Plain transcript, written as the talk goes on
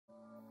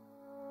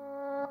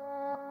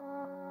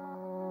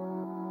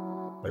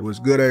Hey, what's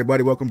good,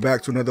 everybody? Welcome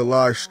back to another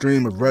live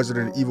stream of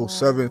Resident Evil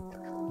 7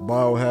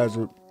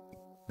 Biohazard,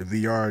 the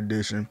VR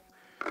edition.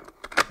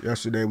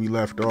 Yesterday we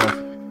left off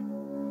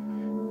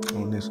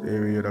on this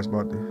area that's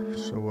about to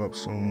show up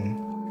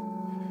soon.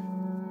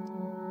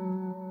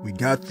 We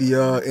got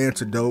the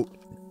antidote.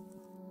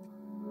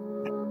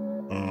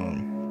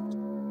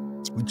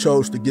 We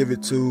chose to give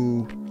it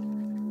to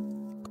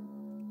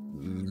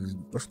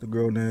what's the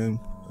girl name?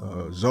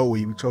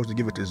 Zoe. We chose to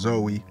give it to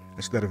Zoe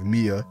instead of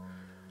Mia.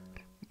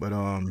 But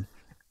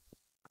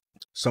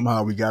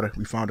somehow we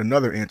found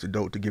another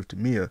antidote to give to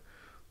Mia.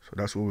 So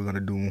that's what we're gonna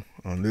do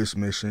on this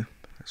mission.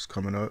 It's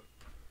coming up.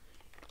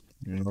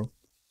 You know.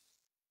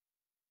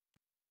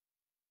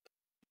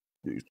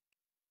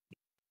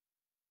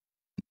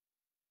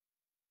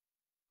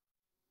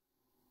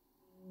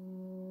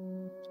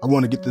 I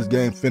want to get this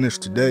game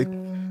finished today.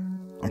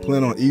 I'm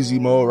playing on easy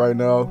mode right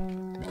now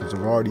because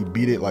I've already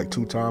beat it like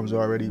 2 times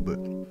already, but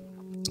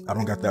I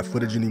don't got that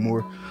footage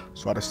anymore.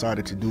 So I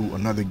decided to do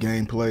another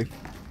gameplay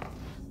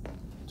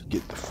to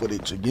get the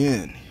footage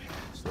again.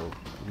 So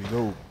here we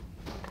go.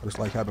 I just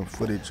like having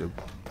footage of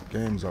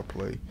games I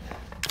play.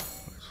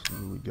 Let's see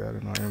what we got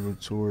in our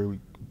inventory. We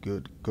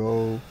good to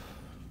go.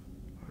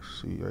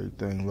 Let's see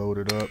everything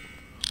loaded up.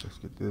 Let's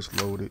get this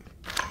loaded.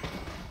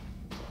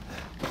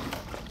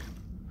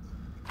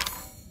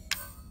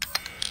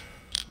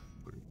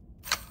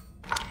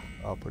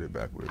 I'll put it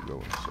back where it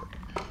goes in a second.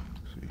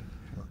 See,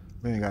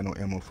 we ain't got no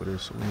ammo for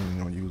this, so we ain't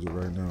gonna use it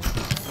right now.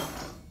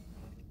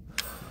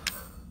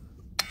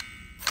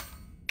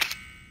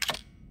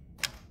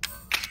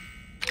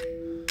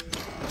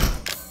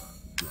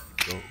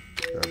 Go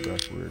put that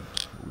back where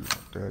we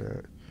want that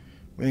at.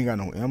 We ain't got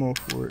no ammo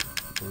for it.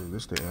 Or is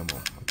this the ammo?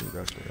 I think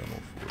that's the ammo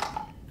for it.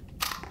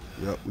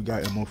 Yep, we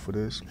got ammo for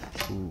this.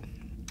 Cool.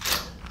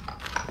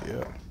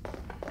 Yeah.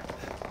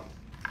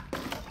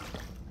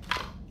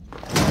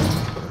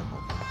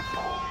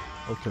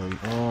 Okay,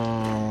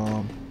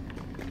 where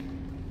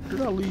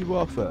did I leave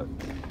off at?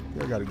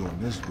 Yeah, I gotta go in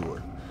this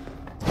door.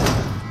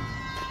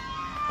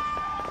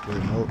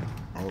 Wait, nope.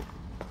 Oh,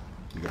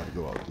 we gotta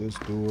go out this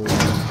door.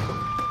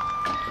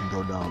 And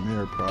go down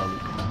there probably.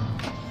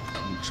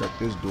 Let me check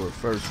this door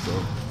first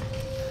though.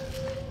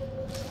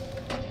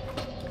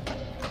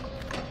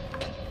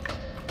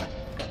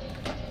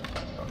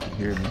 Y'all can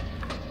hear me.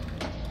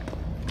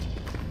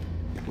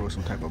 There's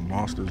some type of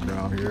monsters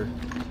down here.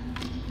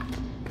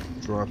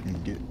 Sure I can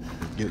get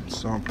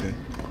something.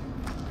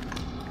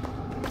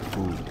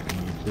 Ooh, we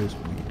need this,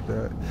 we need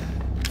that.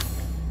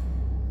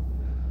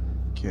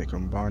 Can't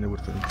combine it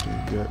with anything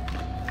yet.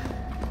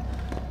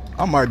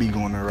 I might be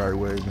going the right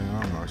way, man.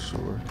 I'm not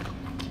sure.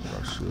 But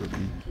I should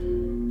be.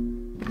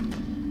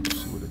 Let's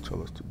see what they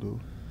tell us to do.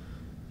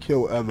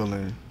 Kill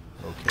Evelyn.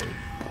 Okay.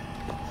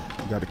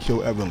 We gotta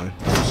kill Evelyn.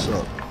 What's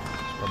up?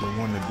 That's what I've been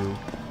wanting to do.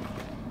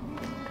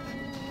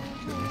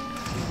 Okay.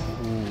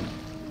 Ooh.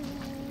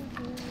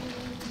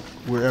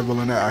 Where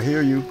Evelyn at? I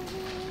hear you.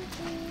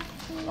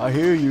 I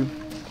hear you.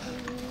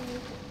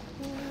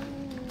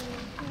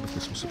 Look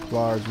at some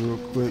supplies real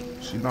quick.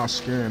 She's not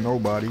scaring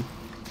nobody.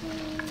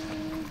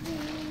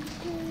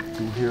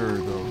 Do hear her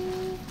though.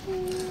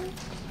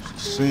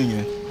 She's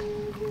singing.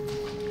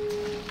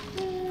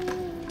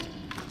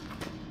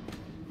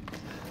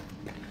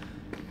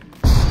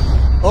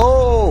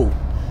 Oh!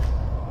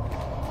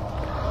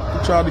 He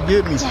tried to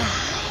get me. I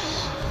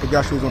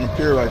forgot she was on the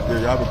pier right there.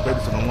 I haven't played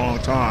this in a long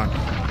time.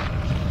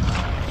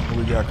 What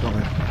we got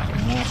coming?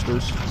 Some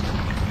monsters. They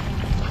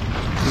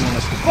want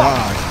us to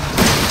die.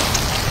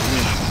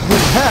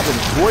 What's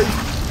happening, boy?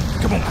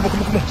 Come on, come on, come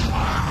on, come on.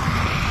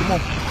 Come on.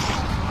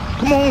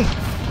 Come on.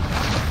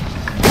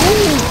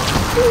 Ooh.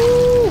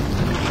 Ooh.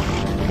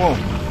 Come on.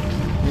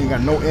 We ain't got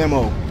no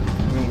ammo.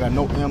 We ain't got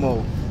no ammo.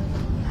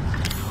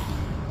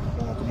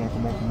 Come on, come on,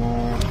 come on, come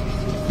on.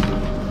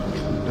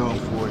 We're done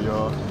for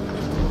y'all.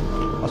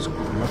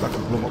 I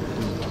can blow up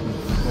these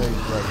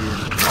eggs right here.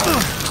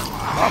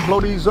 I'll blow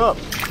these up.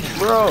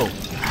 Bro,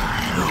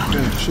 you've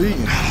been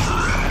cheating.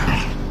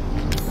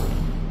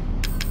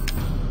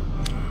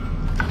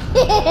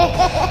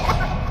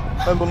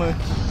 Evelyn,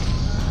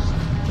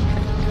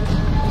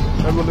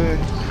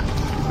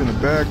 you've been a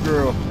bad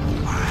girl.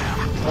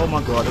 Oh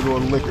my God, they're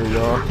going to lick her,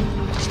 y'all.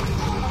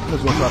 I'm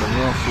just gonna try to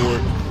run for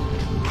it.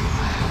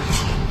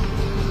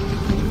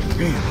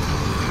 Damn,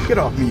 get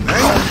off me, man.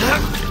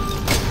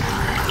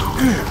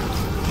 Damn.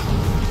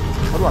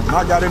 How do I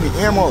not got any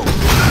ammo?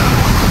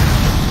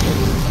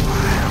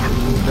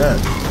 That.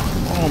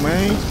 Come on,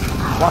 man.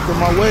 Walking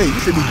my way. You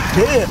should be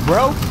dead,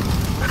 bro.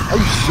 Are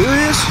you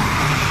serious?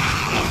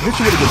 Hit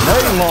you with a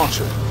grenade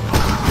launcher.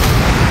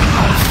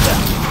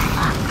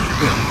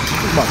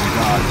 He's about to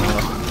die, bro.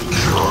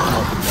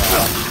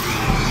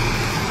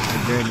 The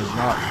game is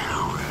not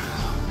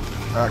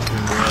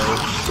acting well.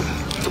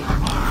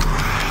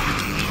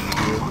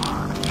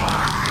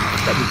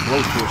 Got this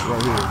blowfish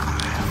right here.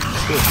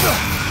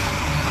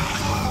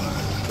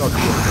 Talk to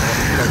you.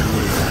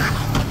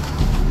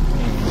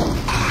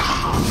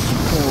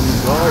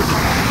 Dog.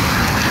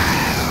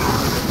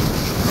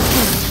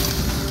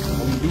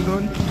 What you do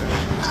nothing?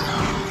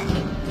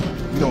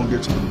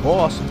 get to the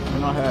boss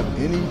and I have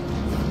any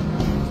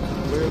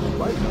players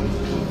fighting them.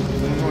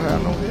 They ain't gonna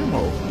have no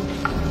ammo.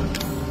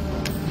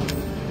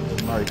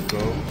 Knife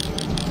though.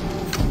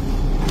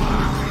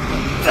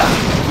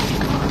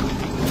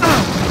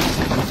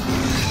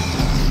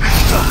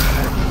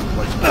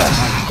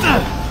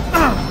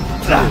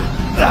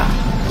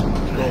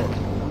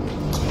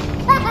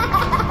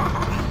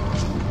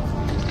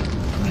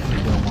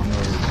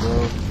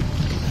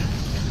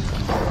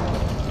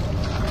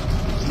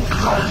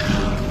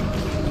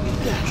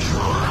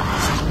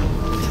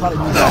 Try to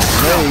use that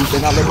grenade,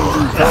 they're not letting me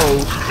use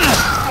those.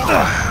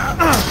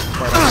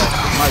 But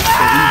nice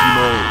for easy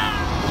mode.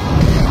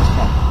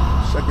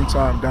 Second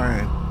time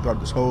dying throughout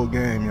this whole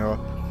game, y'all.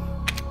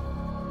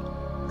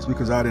 It's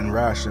because I didn't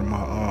ration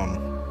my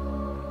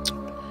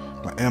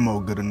ammo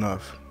good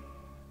enough.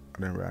 I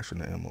didn't ration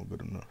the ammo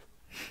good enough.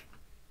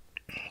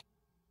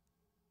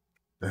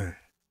 Dang.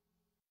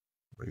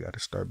 We got to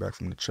start back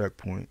from the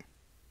checkpoint.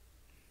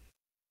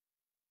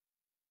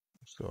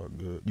 It's all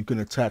good. You can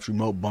attach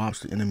remote bombs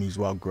to enemies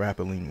while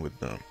grappling with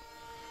them.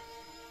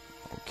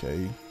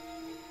 Okay.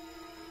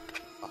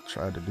 I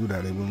tried to do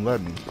that. They wouldn't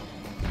let me.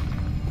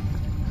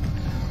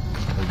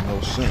 Makes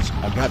no sense.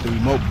 I got the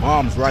remote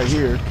bombs right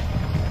here.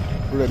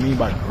 What do that mean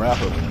by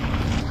grappling?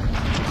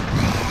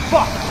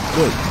 Fuck!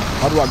 Good.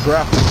 How do I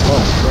grapple?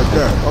 Oh, right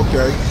there.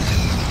 Okay.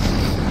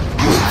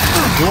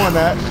 I'm doing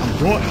that.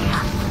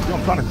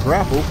 I'm trying to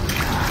grapple.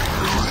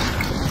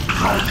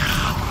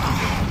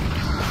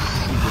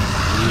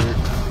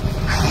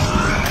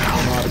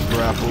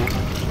 Grapple.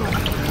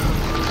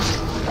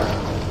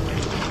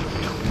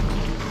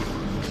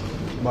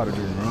 I'm about to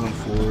just run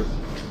for it.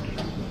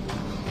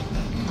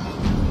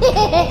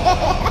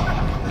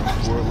 Run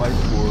for it like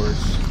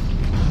Forrest.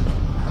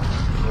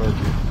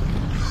 Okay.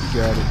 You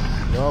got it.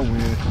 Y'all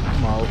win.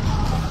 I'm out. I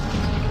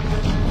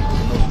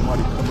know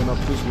somebody coming up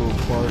this little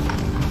part.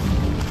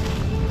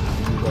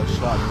 You got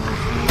shot.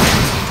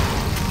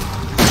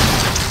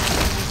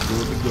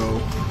 Good to go.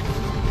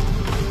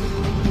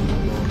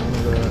 None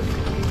of that.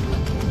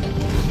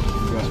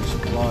 Got some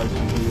supplies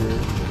in here.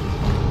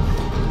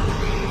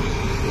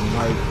 The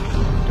knife.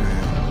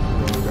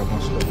 Damn. I got my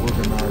stuff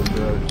organized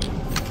there.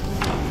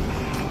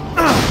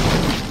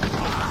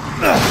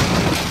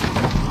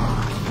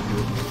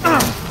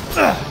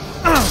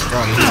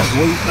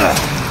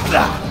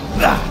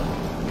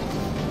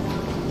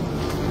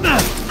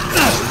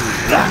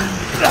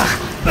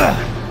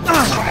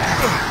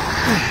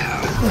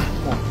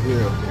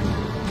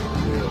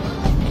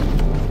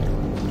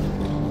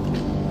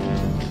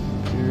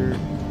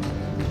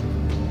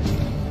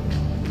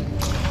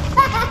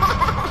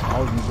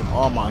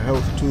 All my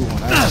health too on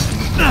that.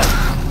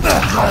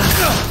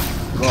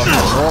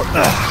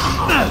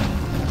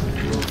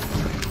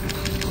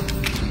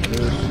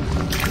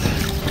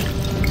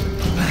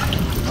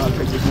 I'll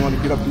take this one to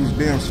get up these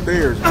damn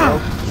stairs, bro.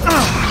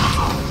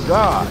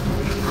 God.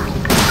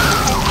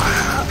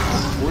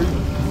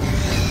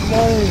 Come on.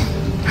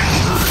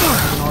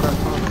 All that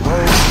time to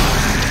roll.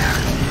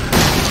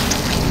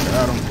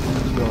 Got him.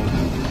 Let's go.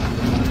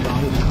 Down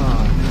his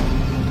time.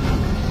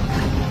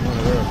 None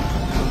of that.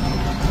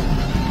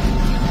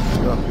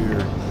 Up here,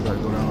 gotta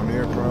go down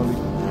there probably.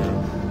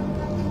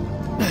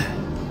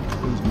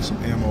 Please be some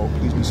ammo.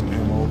 Please be some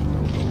ammo.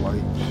 That was a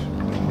light.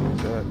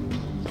 That.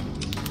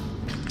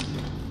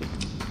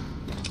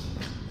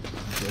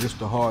 Yeah, this is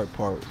the hard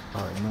part. I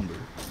remember.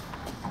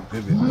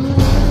 Vivid.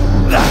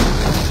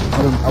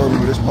 I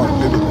remember this part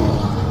vividly.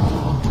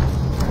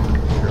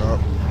 Yup.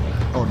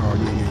 Oh no,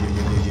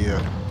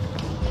 yeah.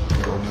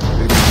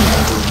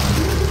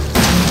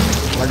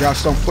 I got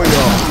something for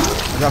y'all.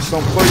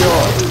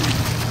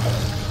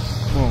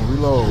 Come on,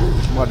 reload.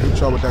 I'm about to hit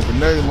y'all with that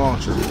grenade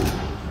launcher.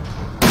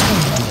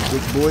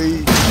 Big boy.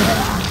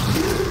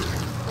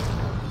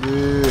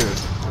 Yeah.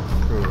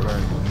 Good, that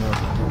ain't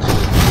nothing.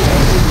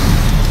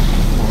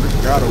 Come on, this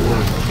gotta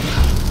work.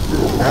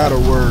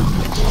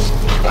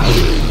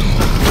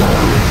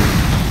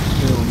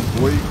 Kill me,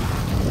 boy.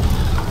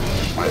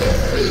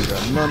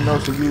 Got nothing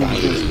else to use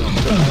against them.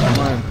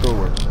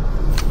 Flamethrower.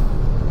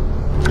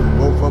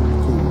 Both of them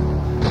cool.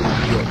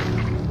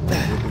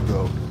 Good to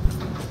go.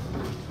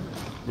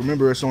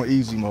 Remember, it's on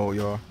easy mode,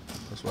 y'all.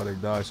 That's why they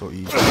die so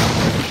easy.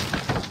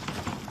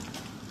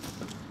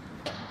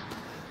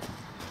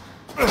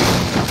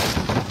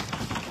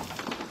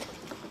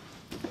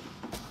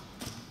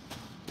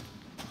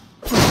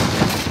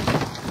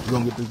 We're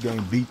gonna get this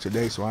game beat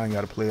today, so I ain't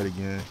gotta play it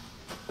again.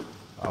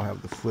 I'll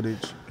have the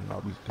footage, and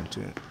I'll be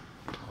content.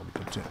 I'll be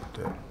content with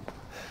that.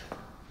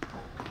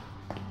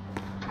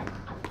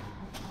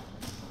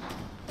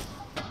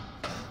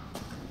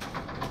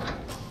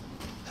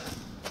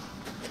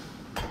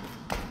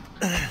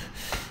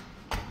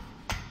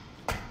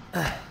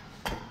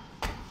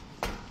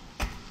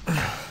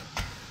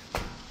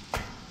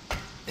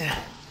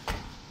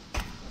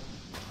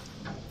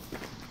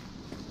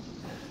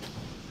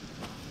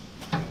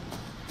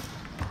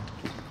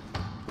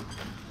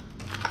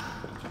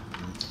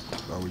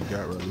 All we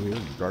got right here.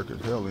 It's dark as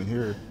hell in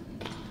here.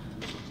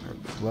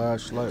 Got the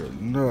flashlight or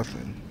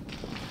nothing.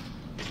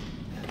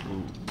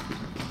 food.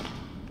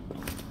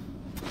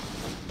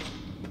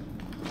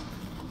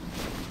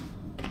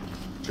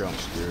 Jump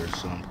scare,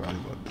 so I'm probably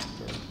about to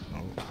start. No.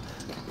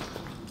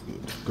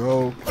 Good to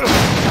go.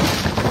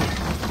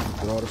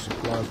 Get all the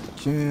supplies we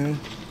can.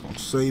 Don't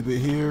save it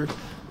here.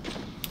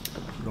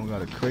 You don't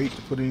got a crate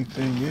to put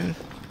anything in.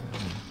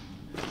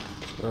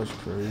 That's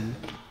crazy.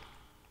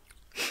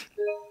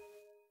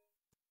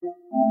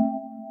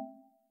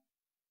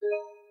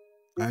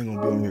 I ain't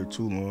gonna be on here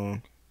too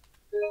long.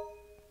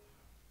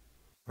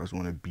 I just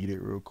want to beat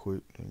it real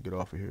quick and get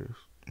off of here.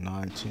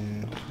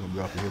 9:10. Gonna be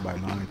off of here by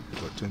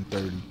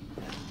 10:30.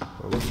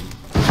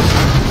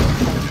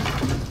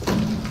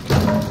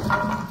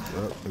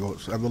 Yep, there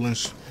goes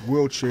Evelyn's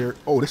wheelchair.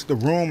 Oh, this is the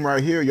room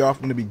right here, y'all,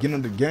 from the beginning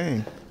of the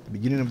game. The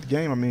beginning of the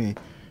game, I mean.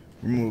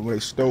 Remember when they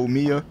stole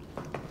Mia?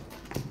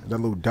 That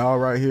little doll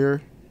right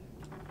here.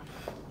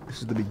 This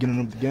is the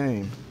beginning of the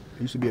game.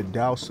 There used to be a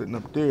doll sitting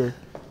up there.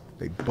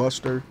 They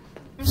bust her.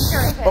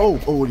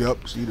 Oh,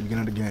 yep. See, the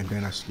beginning of the game.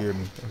 Man, that scared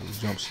me. That was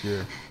a jump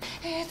scare.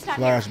 It's not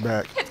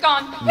flashback. Here. It's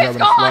gone. We're it's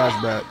having a gone.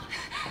 flashback.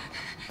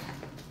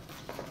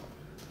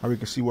 How we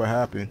can see what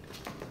happened.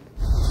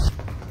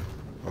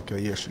 Okay,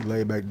 yeah, she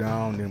laid back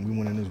down. Then we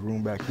went in this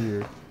room back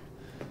here.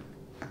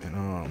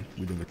 And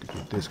we didn't get to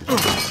get this because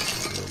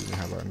we didn't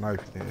have our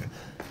knife then.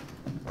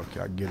 Okay,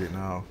 I get it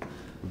now.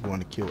 We're going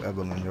to kill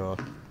Evelyn, y'all.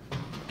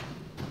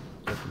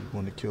 Definitely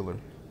going to kill her.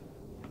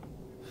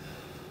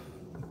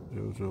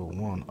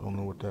 001. I don't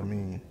know what that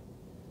means.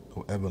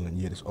 Oh, Evelyn.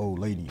 Yeah, this old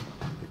lady.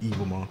 The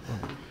evil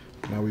motherfucker.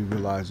 Now we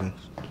realizing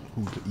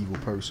who's the evil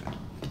person.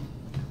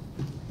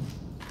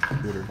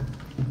 Get her.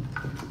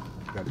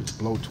 Got this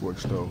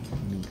blowtorch though.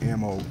 We need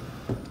ammo.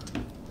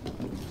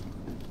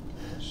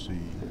 Let's see.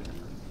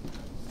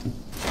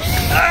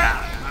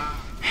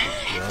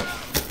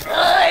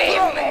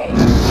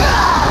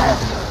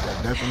 That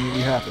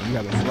definitely happened. We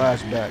having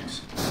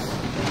flashbacks.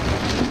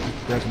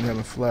 Definitely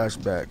having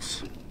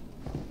flashbacks.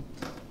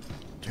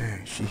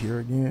 Dang, she here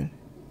again?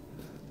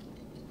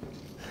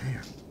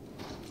 Damn.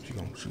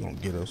 She gonna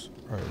get us.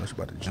 Alright, now she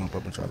about to jump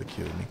up and try to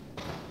kill me.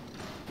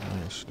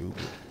 Man,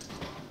 stupid.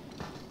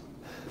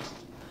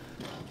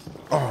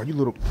 Oh, you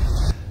little...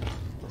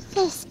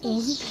 This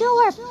is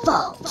your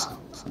fault.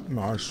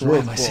 No, it's your Why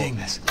am I fault. seeing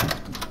this?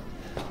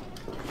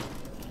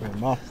 It ain't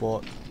my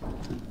fault.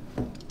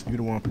 You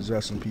the one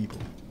possessing people.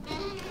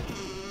 I'm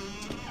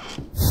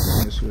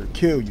just here to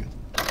kill you.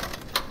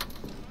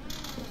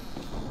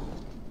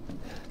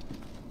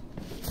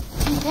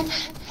 Ethan,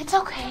 it's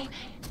okay.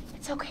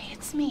 It's okay.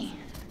 It's me.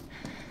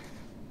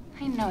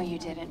 I know you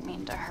didn't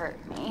mean to hurt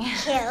me.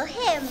 Kill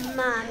him,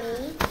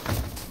 Mommy.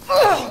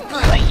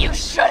 But you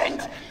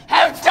shouldn't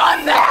have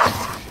done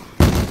that!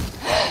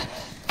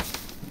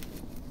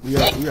 We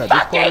got this part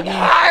Fucking again.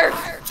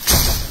 hurt!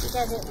 He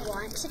doesn't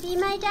want to be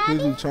my Please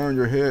daddy? return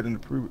your head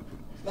and prove it.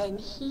 Then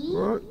he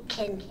What?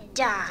 can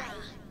die.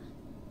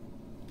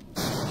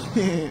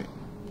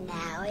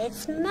 Now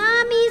it's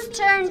Mommy's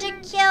turn to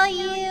kill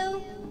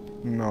you.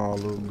 No,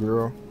 little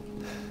girl.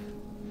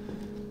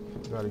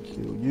 Gotta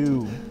kill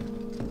you.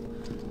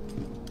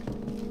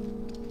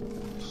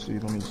 See,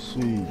 let me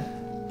see.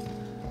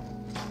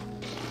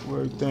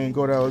 Where everything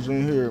go that was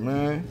in here,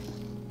 man?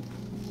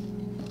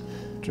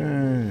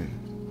 Dang.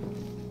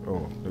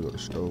 Oh, they got the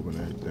stove and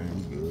everything.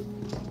 We good.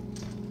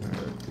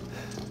 Alright.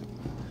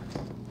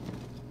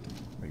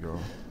 There you go.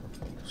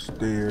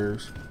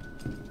 Stairs.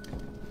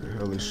 Where the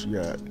hell is she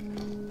at?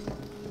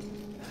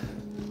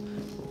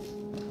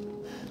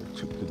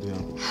 Took the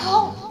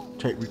damn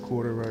tape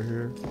recorder right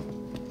here.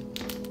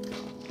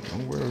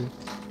 Don't worry.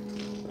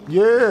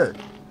 Yeah!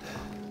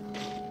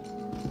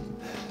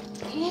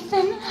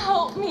 Ethan,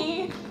 help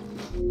me.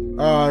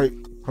 Alright,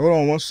 hold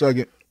on 1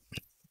 second.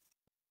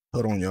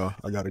 Hold on, y'all.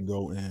 I gotta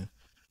go and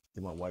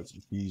get my wife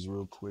some keys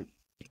real quick.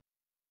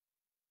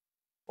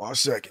 1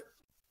 second.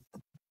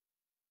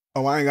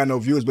 Oh, I ain't got no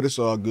viewers, but it's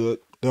all good.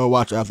 They'll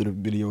watch after the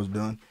video is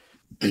done.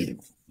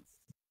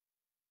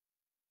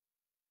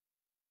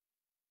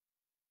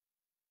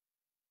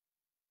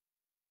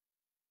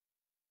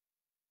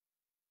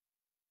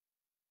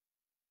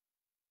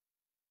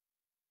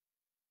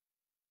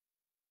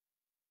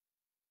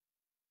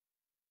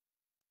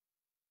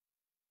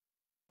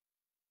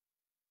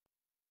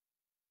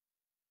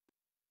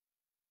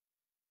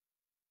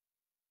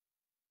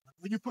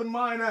 Where you putting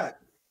mine at?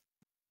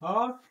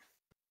 Huh?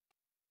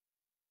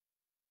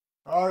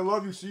 All right,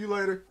 love you. See you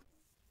later.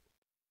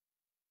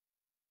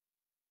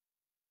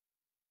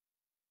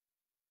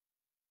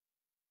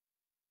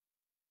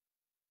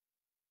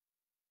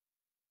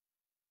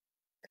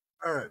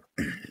 All right.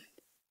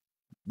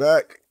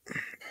 Back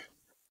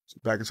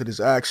into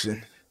this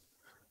action.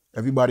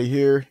 Everybody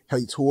here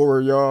hates horror,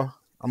 y'all.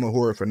 I'm a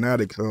horror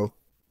fanatic, though.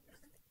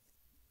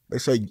 They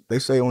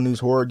say on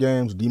these horror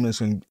games, demons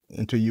can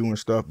enter you and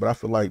stuff, but I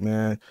feel like,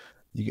 man,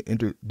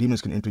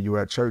 demons can enter you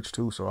at church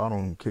too, so I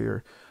don't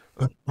care.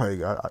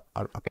 Like I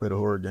play the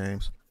horror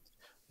games.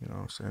 You know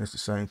what I'm saying? It's the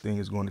same thing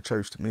as going to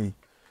church to me.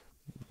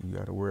 You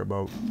gotta worry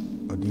about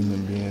a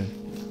demon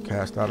being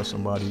cast out of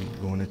somebody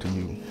going into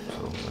you.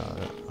 So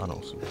nah, I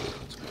don't see the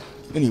difference.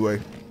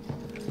 Anyway,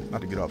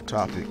 not to get off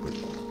topic, but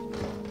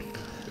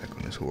back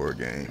on this horror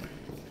game.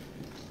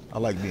 I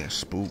like being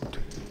spooked.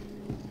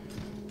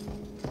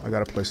 I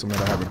gotta play something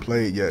that I haven't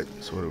played yet,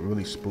 so it'll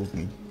really spook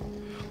me.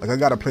 Like I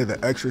gotta play The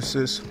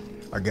Exorcist.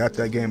 I got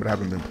that game, but I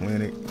haven't been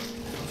playing it.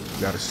 You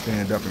gotta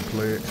stand up and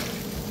play it.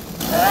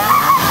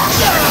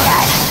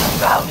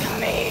 About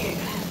me.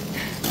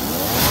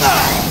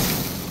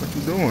 What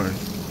you doing?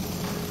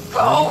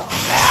 Go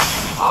back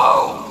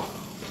home.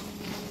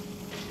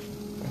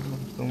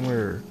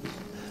 Somewhere.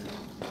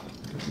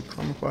 Did she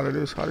climb up out of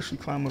this? How did she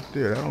climb up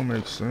there? That don't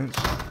make sense.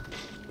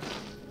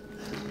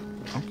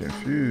 I'm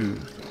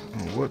confused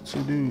on what to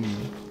do.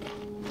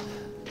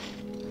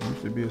 There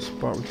used to be a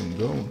spot we can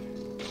go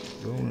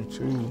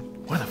into.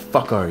 Where the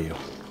fuck are you?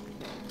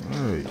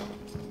 Hey.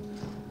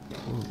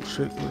 Oh,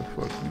 chick, where the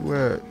fuck you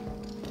at?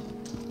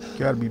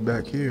 Gotta be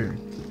back here.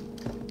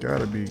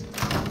 Gotta be.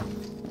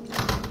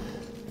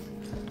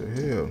 What the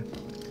hell?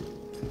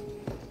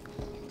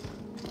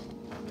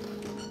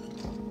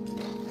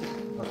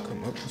 I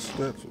come up the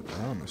steps or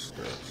down the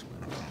steps?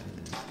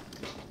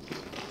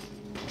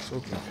 I'm so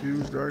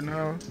confused right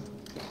now.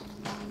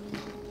 I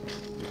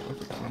have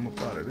to climb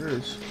up out of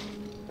this.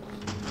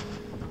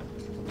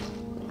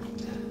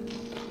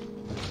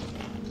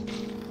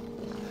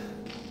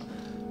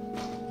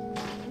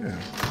 Yeah.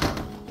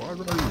 Why are all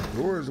these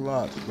doors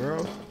locked,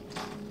 bro?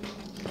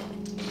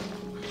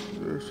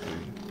 Seriously.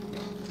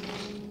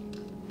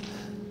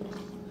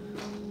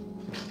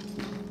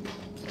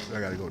 I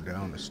gotta go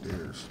down the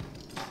stairs.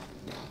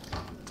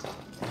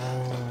 Oh,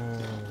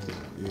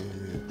 yeah.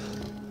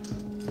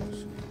 Let's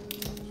see.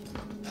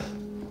 I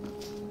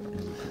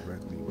remember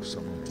correctly, it was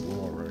something on the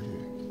wall right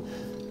here.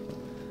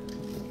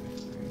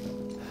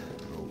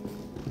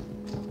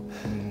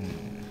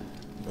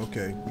 Oh.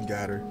 Okay, we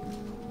got her.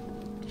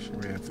 She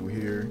ran through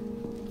here.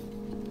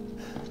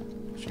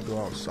 Did she go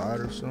outside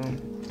or something?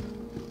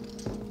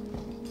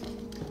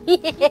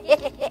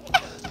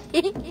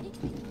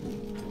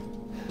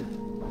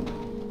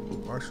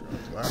 Why should I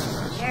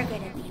laugh? You're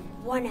gonna be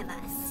one of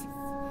us.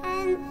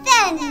 And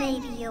then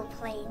maybe you'll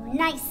play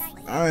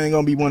nicely. I ain't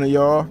gonna be one of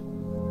y'all.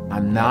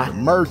 I'm not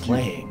Murky.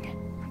 playing.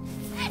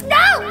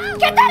 No!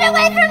 Get that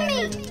away from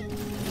me!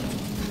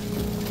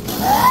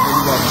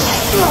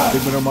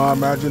 Figment of my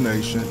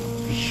imagination.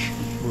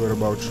 What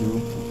about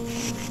you?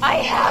 I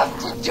have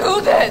to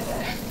do this.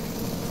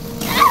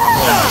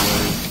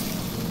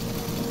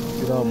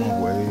 Get out of my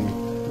way.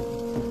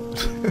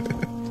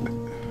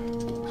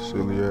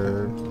 Silly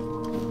ass.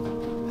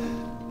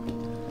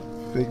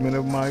 Figment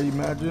of my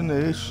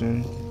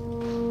imagination.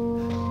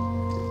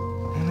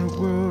 In a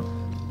world,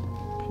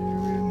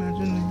 pure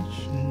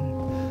imagination.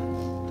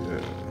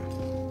 Yeah.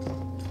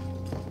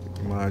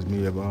 Reminds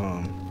me of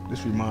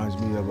this reminds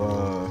me of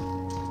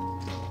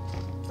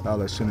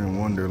Alice in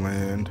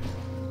Wonderland.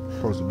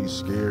 Supposed to be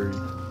scary.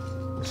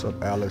 What's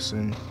up,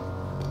 Allison?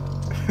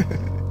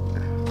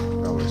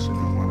 Alice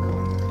in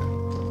Wonderland.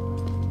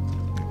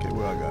 Okay,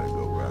 where I gotta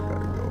go,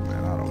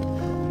 man. I don't know.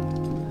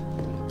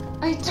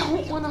 I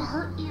don't want to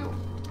hurt you.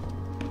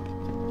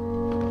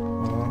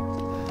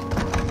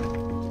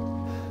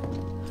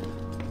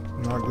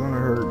 You're not gonna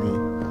hurt me.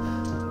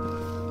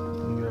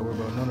 You gotta worry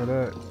about none of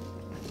that.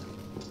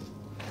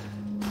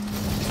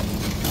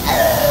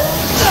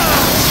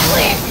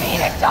 Leave me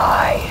to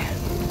die.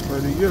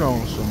 Buddy, get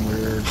on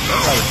somewhere. That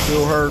gotta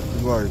still hurt.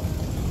 Like,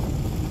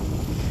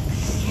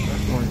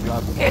 that's the only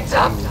got to It's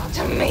up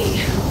to me.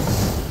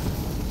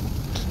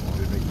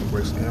 They make me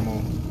waste ammo.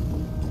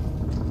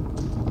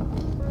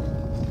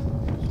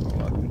 That's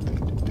all I can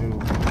think to do.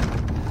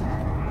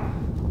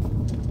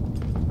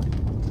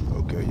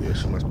 Okay, yeah,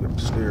 she must be up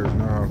the stairs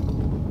now.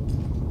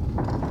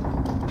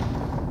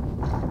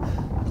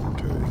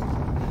 Okay.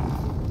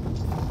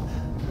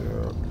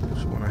 Yeah,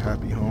 she want a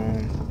happy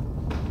home.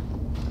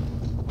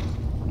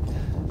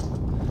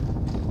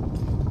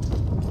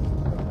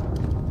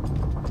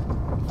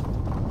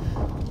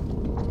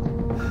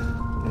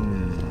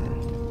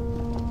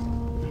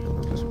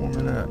 Where's this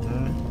woman at,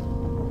 man?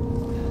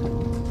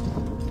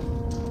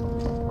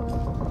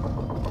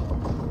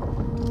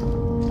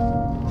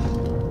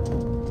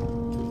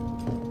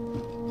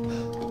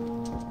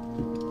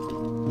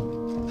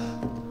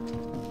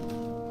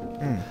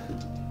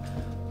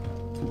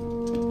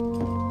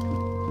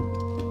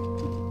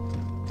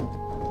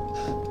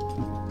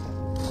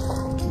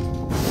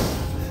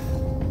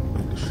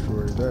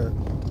 Destroy that.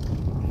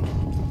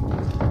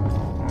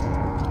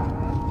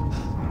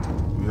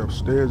 We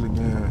upstairs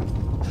again.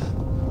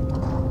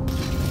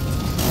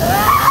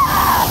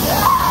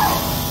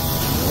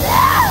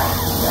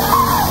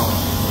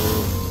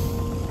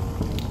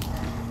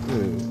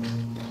 Yeah.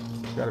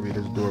 Gotta be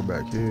this door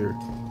back here.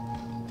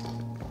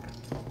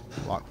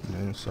 Locked from the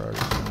inside or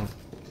something.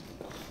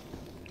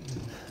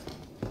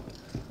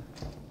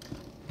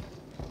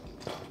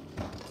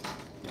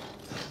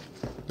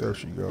 There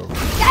she goes.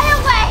 Get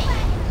away!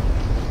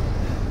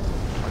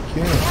 I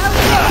can't.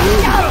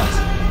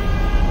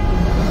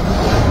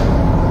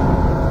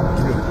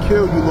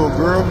 kill you, little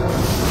girl. But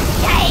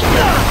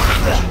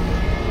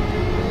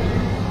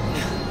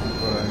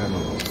I had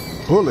no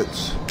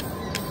bullets.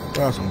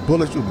 Got some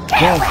bullets you'll be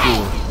gone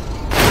for.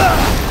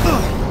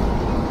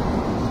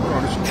 Hold on,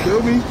 did she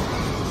kill me?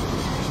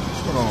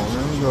 Hold on, man.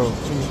 Let me go.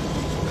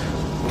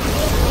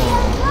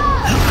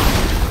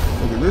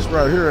 Okay, this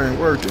right here ain't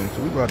working,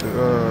 so we about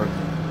to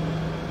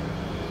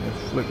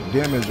inflict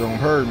damage on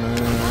her, man.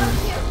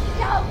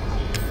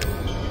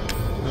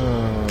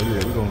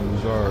 Yeah, we gonna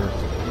lose ours.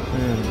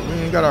 Man, we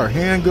ain't got our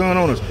handgun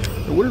on us.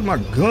 Where did my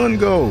gun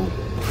go?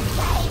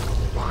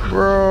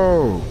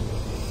 Bro.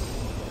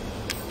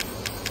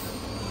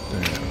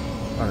 Damn,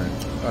 I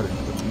didn't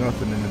put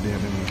nothing in the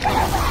damn inventory.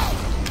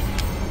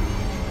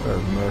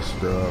 That's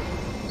messed up.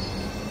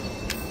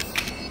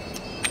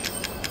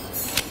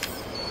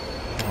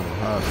 I don't know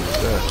how to do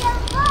that.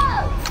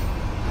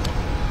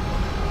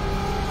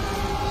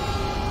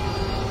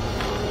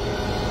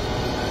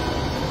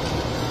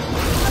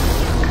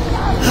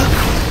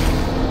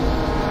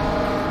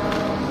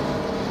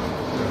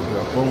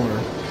 Boner.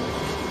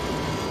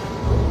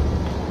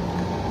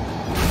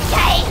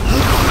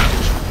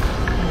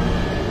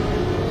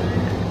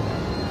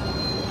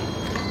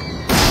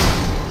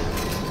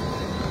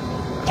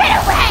 Get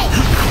away!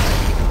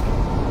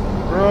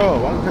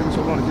 Bro, why is it taking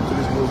so long to get to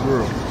this little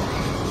girl?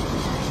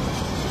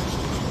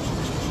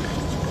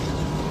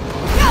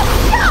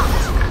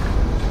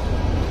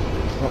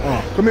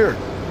 Come here.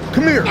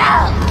 Come here.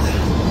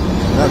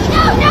 That's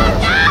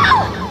No!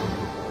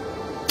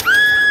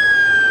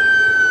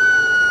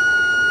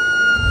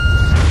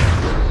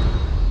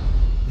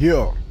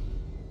 Yo,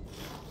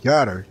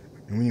 got her.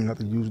 And we didn't even have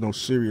to use no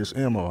serious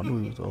ammo. I knew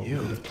he was all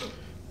good.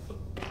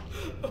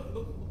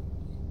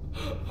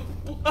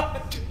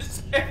 Why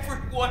does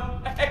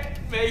everyone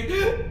hate me?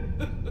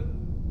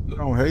 I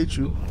don't hate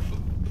you.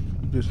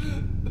 You're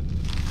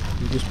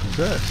just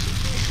possessed.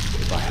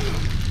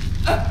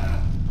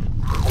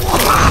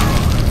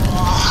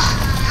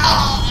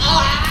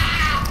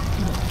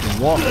 You're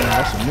walking,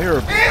 that's a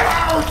miracle. It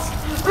hurts!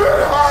 It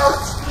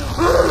hurts!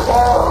 It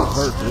hurts!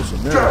 It hurts, it's a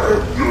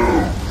miracle.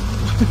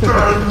 Look at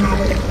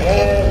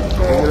that.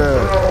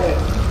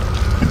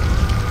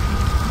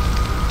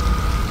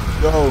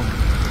 Yo,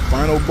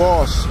 final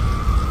boss.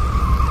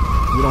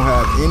 We don't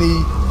have any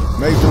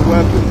major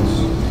weapons.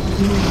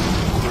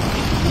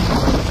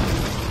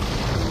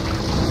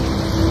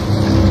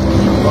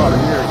 Out of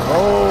here.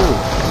 Oh!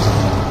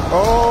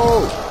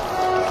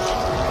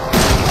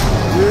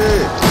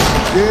 Yeah!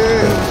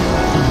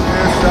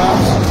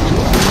 Shots.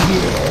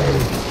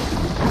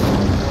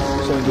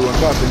 This ain't doing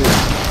nothing, is it?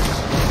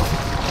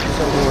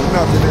 Doing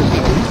nothing in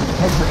there.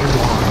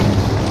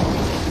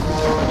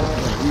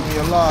 Leave me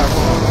alive,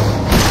 huh?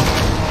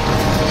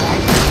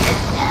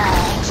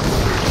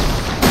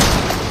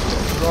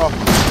 Get off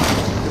me.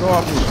 Get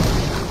off me.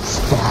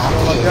 Stop.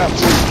 All I got,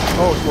 please.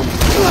 Oh, it's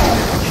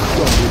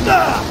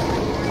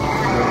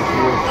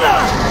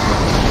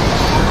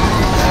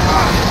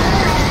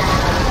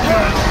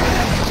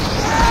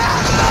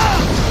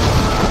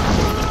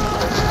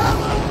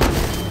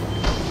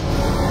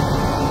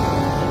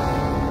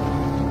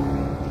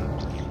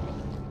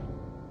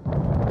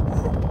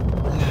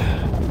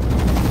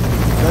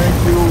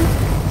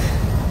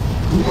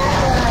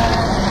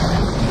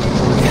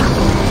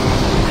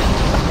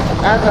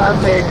I'm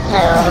being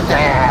held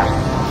down.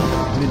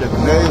 I need a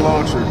grenade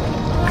launcher. I'm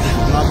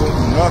not going to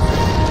do nothing.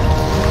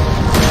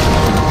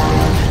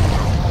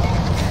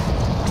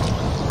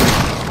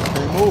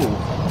 Can't move.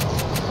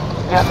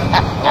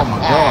 Oh my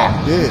god, I'm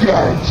dead.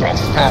 You're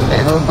just a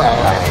little boy.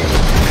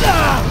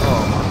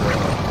 Oh my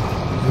god.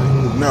 Can't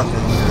move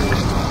nothing.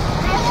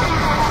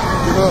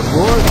 Get up,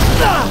 boy.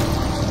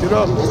 Get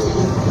up.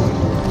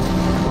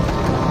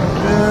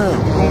 Damn,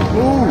 we gonna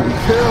move. We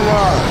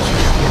paralyzed.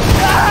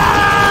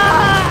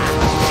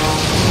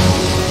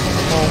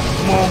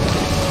 Come on.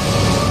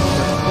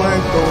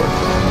 Flamethrower.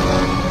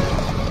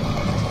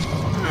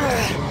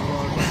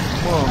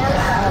 Come on.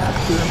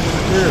 Put him in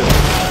the air.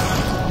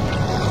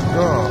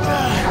 God.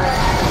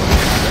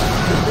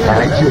 I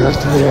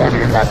just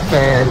wanted a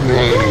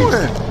family.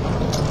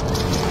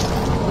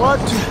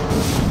 What?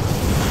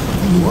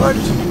 What?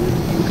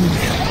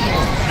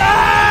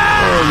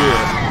 Oh yeah.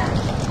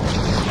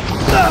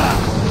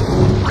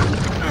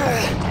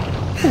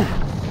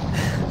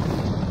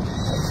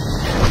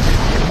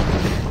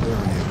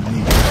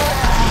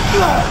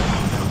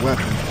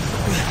 Weapon.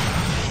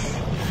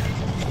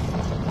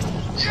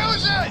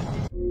 Use it!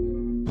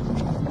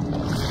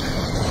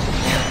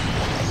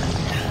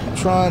 I'm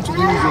trying to use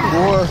it,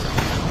 boy.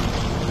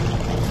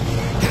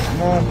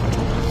 Come on.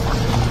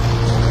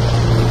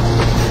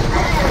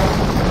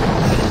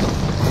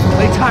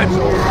 Playtime's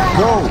over.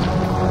 Go.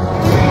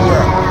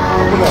 Yeah.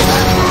 Open up.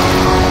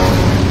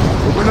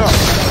 Open up.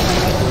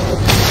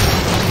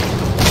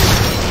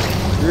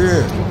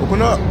 Yeah.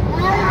 Open up.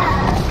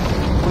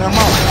 Open that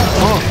mouth.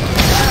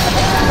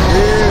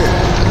 Yeah.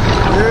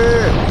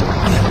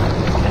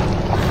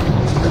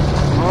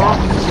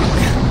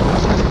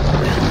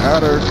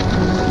 Got her.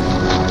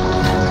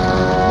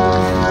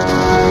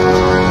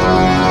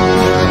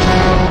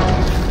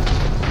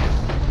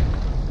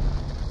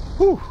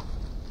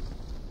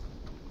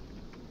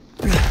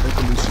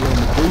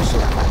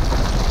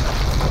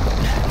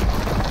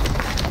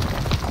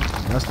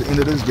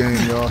 this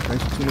game, y'all.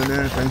 Thanks for tuning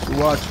in. Thanks for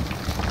watching.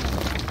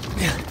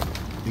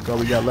 I think all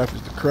we got left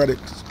is the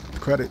credits.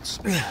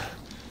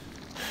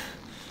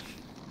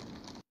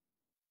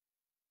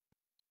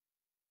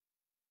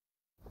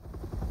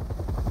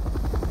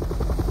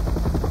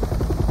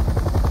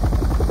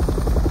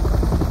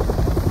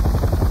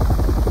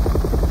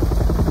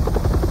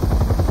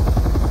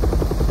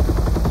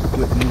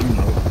 Split movie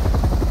mode.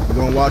 We're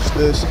gonna watch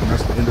this, and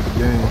that's the end of the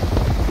game.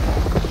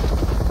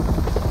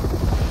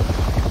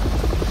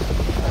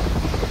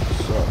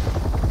 So,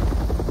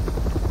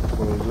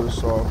 close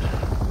this off.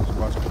 Let's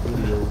watch the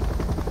video.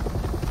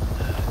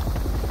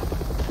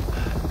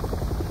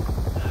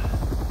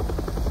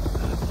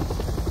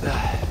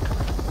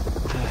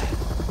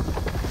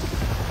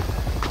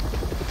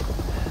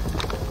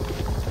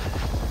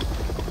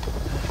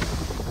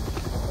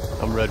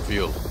 I'm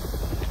Redfield.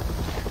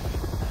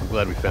 I'm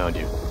glad we found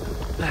you.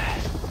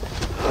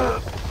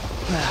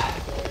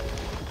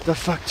 The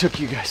fuck took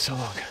you guys so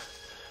long?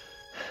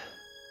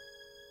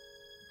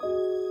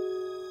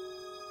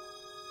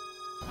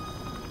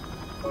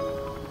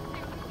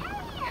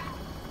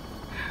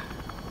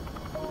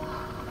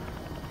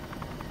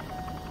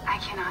 I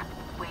cannot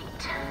wait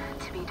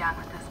to be done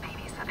with this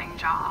babysitting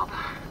job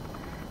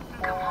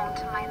and come home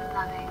to my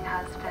loving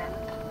husband.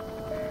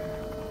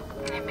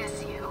 I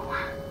miss you.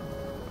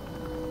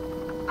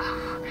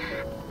 Oh,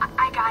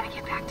 I gotta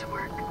get back to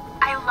work.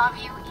 I love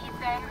you,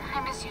 Ethan.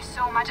 I miss you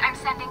so much. I'm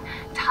sending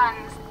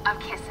tons of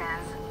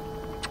kisses.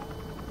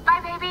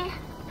 Bye, baby.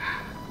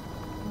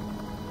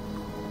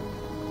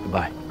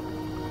 Goodbye.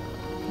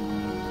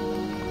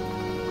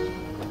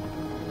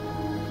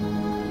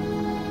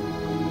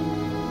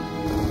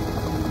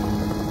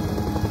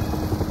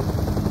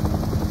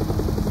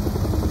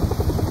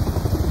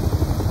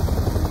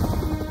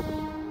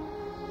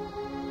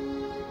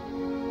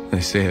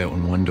 They say that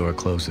when one door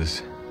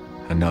closes,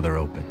 another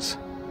opens.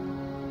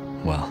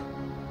 Well,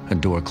 a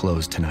door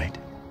closed tonight.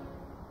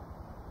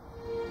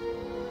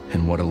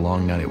 And what a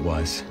long night it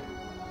was.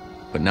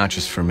 But not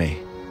just for me.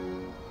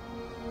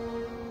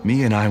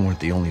 Me and I weren't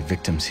the only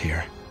victims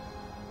here.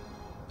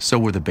 So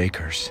were the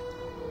Bakers.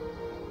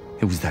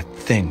 It was that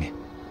thing,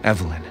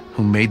 Evelyn,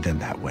 who made them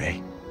that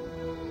way.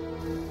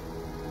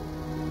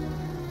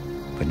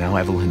 But now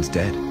Evelyn's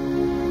dead.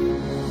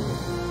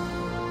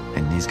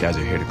 And these guys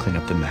are here to clean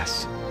up the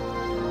mess.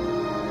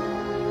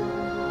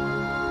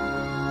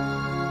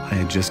 I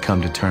had just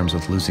come to terms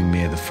with losing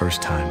Mia the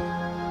first time,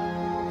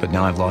 but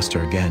now I've lost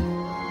her again.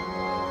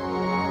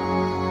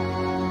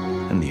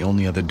 And the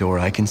only other door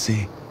I can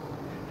see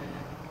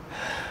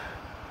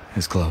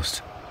is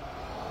closed.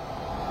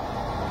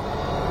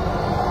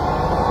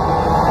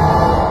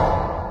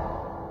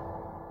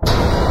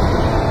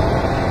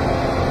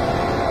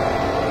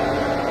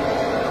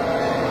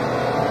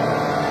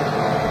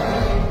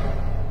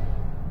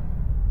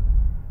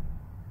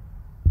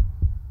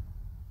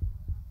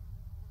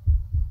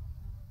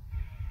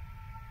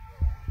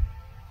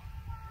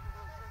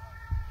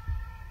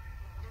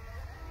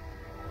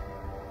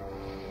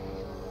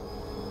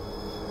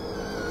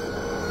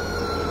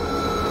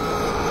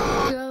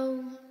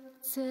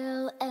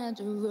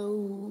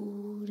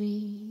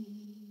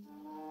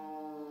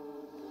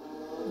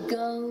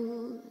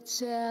 Go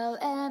tell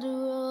Aunt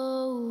Rhodey.